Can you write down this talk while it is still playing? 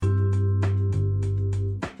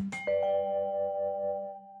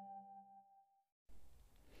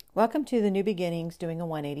Welcome to the New Beginnings Doing a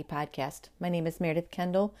 180 podcast. My name is Meredith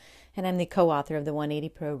Kendall, and I'm the co-author of the 180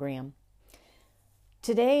 program.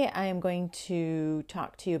 Today, I am going to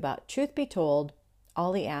talk to you about Truth Be Told,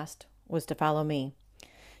 all he asked was to follow me.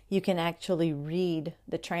 You can actually read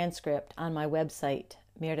the transcript on my website,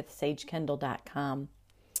 meredithsagekendall.com.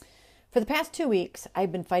 For the past 2 weeks,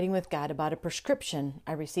 I've been fighting with God about a prescription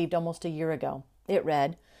I received almost a year ago. It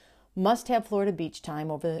read, "Must have Florida beach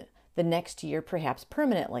time over the next year, perhaps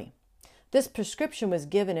permanently." This prescription was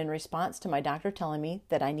given in response to my doctor telling me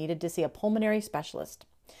that I needed to see a pulmonary specialist.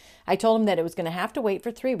 I told him that it was going to have to wait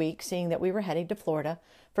for 3 weeks, seeing that we were heading to Florida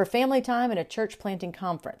for family time and a church planting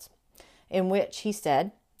conference, in which he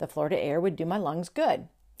said the Florida air would do my lungs good.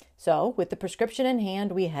 So, with the prescription in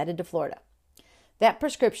hand, we headed to Florida. That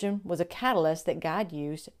prescription was a catalyst that God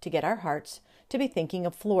used to get our hearts to be thinking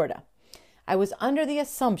of Florida. I was under the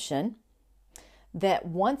assumption that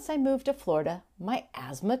once I moved to Florida, my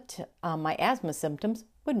asthma symptoms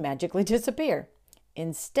would magically disappear.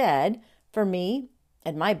 Instead, for me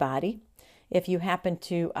and my body, if you happen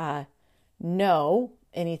to know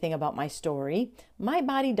anything about my story, my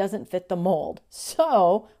body doesn't fit the mold.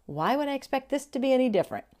 So why would I expect this to be any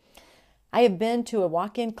different? I have been to a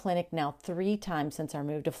walk-in clinic now 3 times since our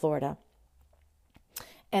move to Florida.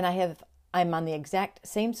 And I'm on the exact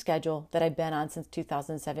same schedule that I've been on since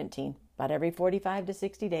 2017. About every 45 to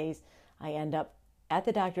 60 days, I end up at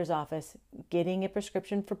the doctor's office getting a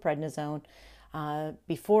prescription for prednisone.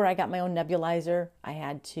 Before I got my own nebulizer, I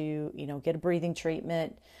had to, get a breathing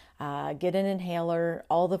treatment, get an inhaler,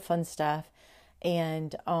 all the fun stuff.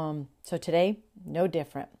 And so today, no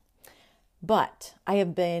different. But I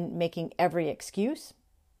have been making every excuse.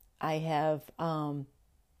 I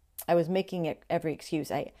was making every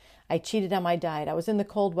excuse. I cheated on my diet. I was in the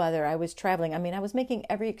cold weather. I was traveling. I was making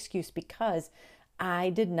every excuse because I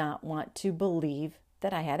did not want to believe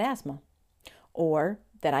that I had asthma or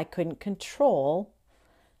that I couldn't control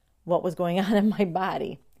what was going on in my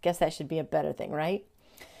body. I guess that should be a better thing, right?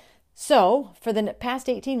 So for the past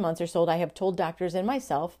 18 months or so, I have told doctors and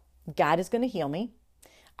myself, God is going to heal me.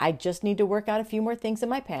 I just need to work out a few more things in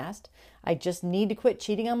my past. I just need to quit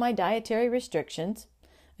cheating on my dietary restrictions.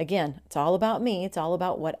 Again, it's all about me. It's all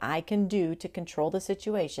about what I can do to control the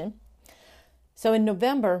situation. So in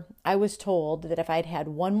November, I was told that if I'd had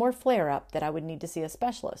one more flare-up that I would need to see a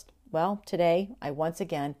specialist. Well, today, I once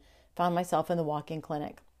again found myself in the walk-in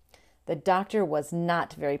clinic. The doctor was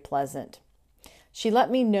not very pleasant. She let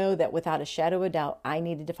me know that without a shadow of doubt, I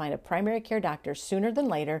needed to find a primary care doctor sooner than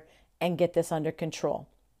later and get this under control.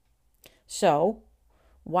 So,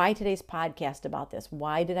 why today's podcast about this?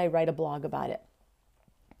 Why did I write a blog about it?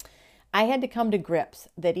 I had to come to grips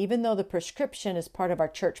that even though the prescription is part of our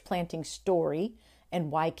church planting story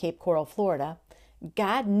and why Cape Coral, Florida,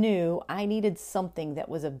 God knew I needed something that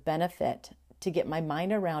was of benefit to get my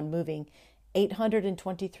mind around moving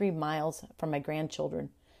 823 miles from my grandchildren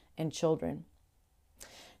and children.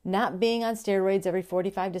 Not being on steroids every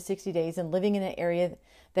 45 to 60 days and living in an area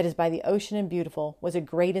that is by the ocean and beautiful was a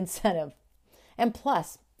great incentive. And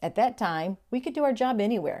plus, at that time, we could do our job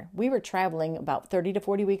anywhere. We were traveling about 30 to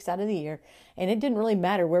 40 weeks out of the year, and it didn't really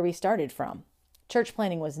matter where we started from. Church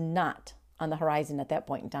planting was not on the horizon at that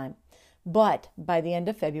point in time. But by the end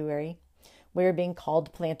of February, we were being called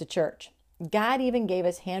to plant a church. God even gave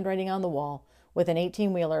us handwriting on the wall with an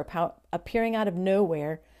 18-wheeler appearing out of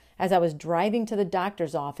nowhere as I was driving to the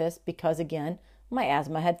doctor's office because, again, my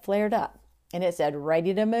asthma had flared up. And it said,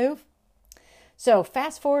 "Ready to move?" So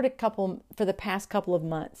fast forward for the past couple of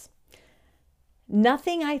months.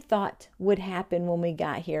 Nothing I thought would happen when we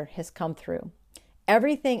got here has come through.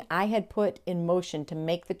 Everything I had put in motion to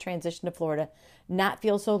make the transition to Florida not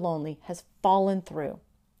feel so lonely has fallen through.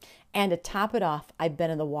 And to top it off, I've been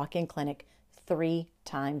in the walk-in clinic 3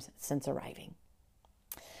 times since arriving.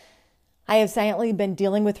 I have silently been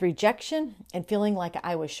dealing with rejection and feeling like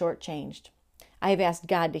I was shortchanged. I have asked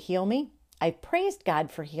God to heal me. I've praised God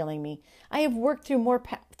for healing me. I have worked through more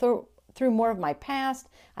of my past.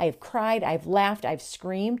 I have cried, I've laughed, I've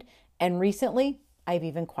screamed, and recently I've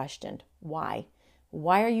even questioned why.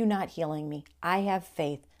 Why are you not healing me? I have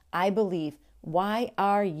faith. I believe. Why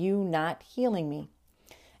are you not healing me?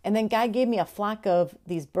 And then God gave me a flock of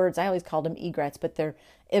these birds. I always called them egrets, but they're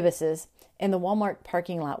ibises, in the Walmart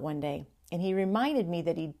parking lot one day. And he reminded me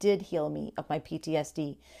that he did heal me of my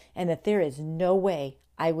PTSD and that there is no way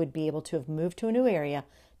I would be able to have moved to a new area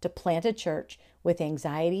to plant a church with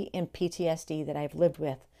anxiety and PTSD that I've lived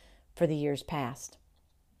with for the years past.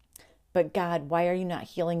 But God, why are you not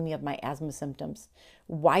healing me of my asthma symptoms?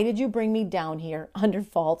 Why did you bring me down here under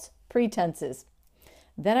false pretenses?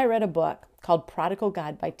 Then I read a book called Prodigal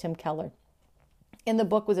God by Tim Keller. In the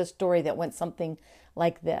book was a story that went something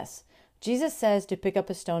like this. Jesus says to pick up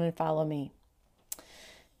a stone and follow me.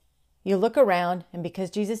 You look around, and because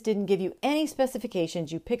Jesus didn't give you any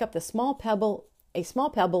specifications, you pick up a small pebble,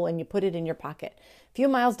 and you put it in your pocket. A few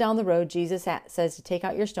miles down the road, Jesus says to take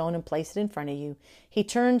out your stone and place it in front of you. He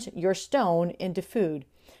turns your stone into food.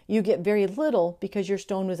 You get very little because your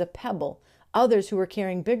stone was a pebble. Others who were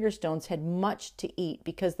carrying bigger stones had much to eat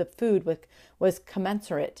because the food was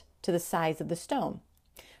commensurate to the size of the stone.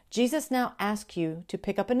 Jesus now asks you to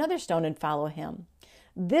pick up another stone and follow him.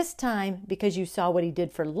 This time, because you saw what he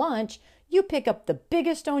did for lunch, you pick up the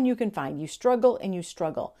biggest stone you can find. You struggle and you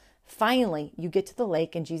struggle. Finally, you get to the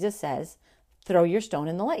lake and Jesus says, throw your stone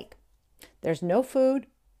in the lake. There's no food.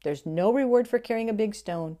 There's no reward for carrying a big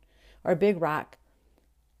stone or a big rock.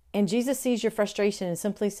 And Jesus sees your frustration and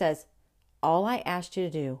simply says, all I asked you to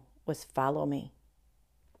do was follow me.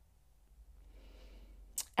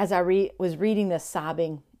 As I was reading this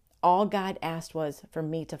sobbing, all God asked was for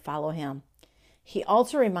me to follow him. He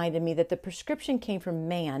also reminded me that the prescription came from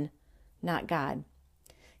man, not God.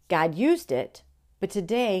 God used it, but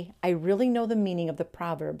today I really know the meaning of the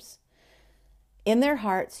Proverbs. In their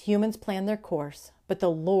hearts, humans plan their course, but the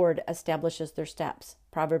Lord establishes their steps.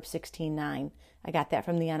 Proverbs 16:9. I got that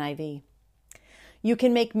from the NIV. You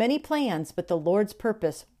can make many plans, but the Lord's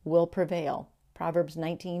purpose will prevail. Proverbs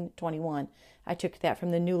 19:21. I took that from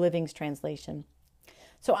the New Living Translation.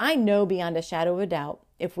 So I know beyond a shadow of a doubt,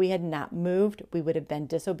 if we had not moved, we would have been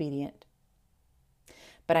disobedient.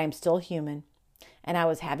 But I am still human, and I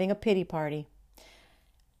was having a pity party.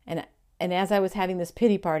 And as I was having this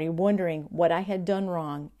pity party, wondering what I had done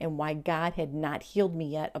wrong and why God had not healed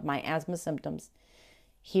me yet of my asthma symptoms,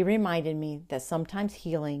 he reminded me that sometimes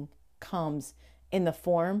healing comes in the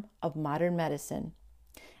form of modern medicine,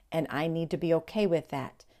 and I need to be okay with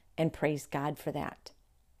that and praise God for that.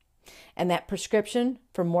 And that prescription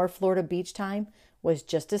for more Florida beach time was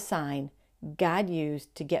just a sign God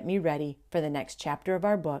used to get me ready for the next chapter of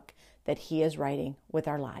our book that he is writing with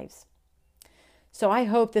our lives. So I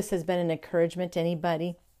hope this has been an encouragement to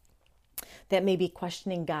anybody that may be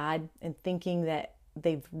questioning God and thinking that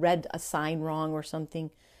they've read a sign wrong or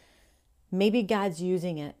something. Maybe God's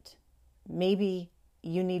using it. Maybe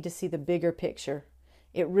you need to see the bigger picture.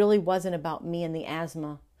 It really wasn't about me and the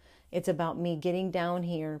asthma. It's about me getting down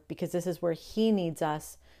here because this is where he needs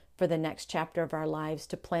us for the next chapter of our lives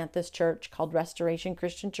to plant this church called Restoration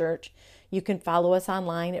Christian Church. You can follow us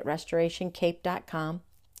online at restorationcape.com.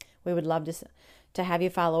 We would love to have you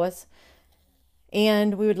follow us.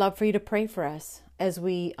 And we would love for you to pray for us as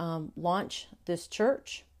we launch this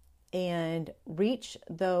church and reach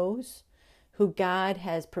those who God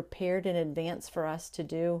has prepared in advance for us to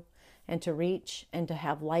do and to reach and to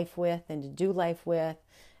have life with and to do life with.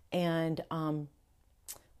 And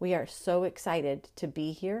we are so excited to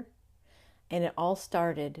be here. And it all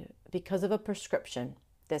started because of a prescription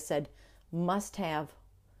that said, must have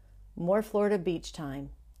more Florida beach time.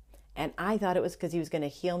 And I thought it was because he was going to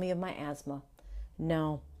heal me of my asthma.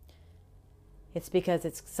 No, it's because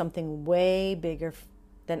it's something way bigger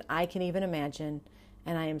than I can even imagine.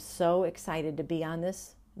 And I am so excited to be on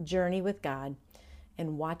this journey with God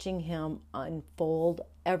and watching him unfold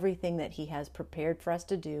everything that he has prepared for us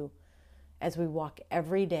to do as we walk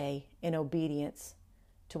every day in obedience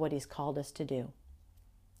to what he's called us to do.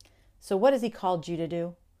 So what has he called you to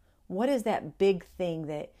do? What is that big thing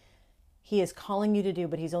that he is calling you to do,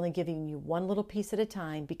 but he's only giving you one little piece at a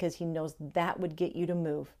time because he knows that would get you to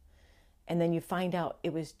move? And then you find out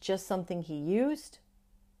it was just something he used,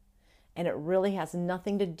 and it really has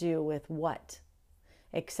nothing to do with what,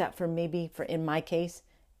 except for maybe, in my case,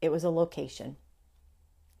 it was a location.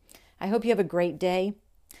 I hope you have a great day.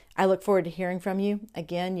 I look forward to hearing from you.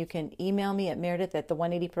 Again, you can email me at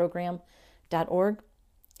meredith@the180program.org.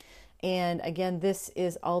 And again, this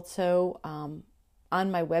is also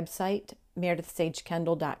on my website,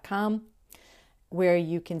 meredithsagekendall.com, where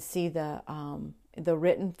you can see the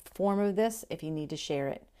written form of this if you need to share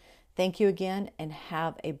it. Thank you again, and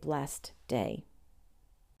have a blessed day.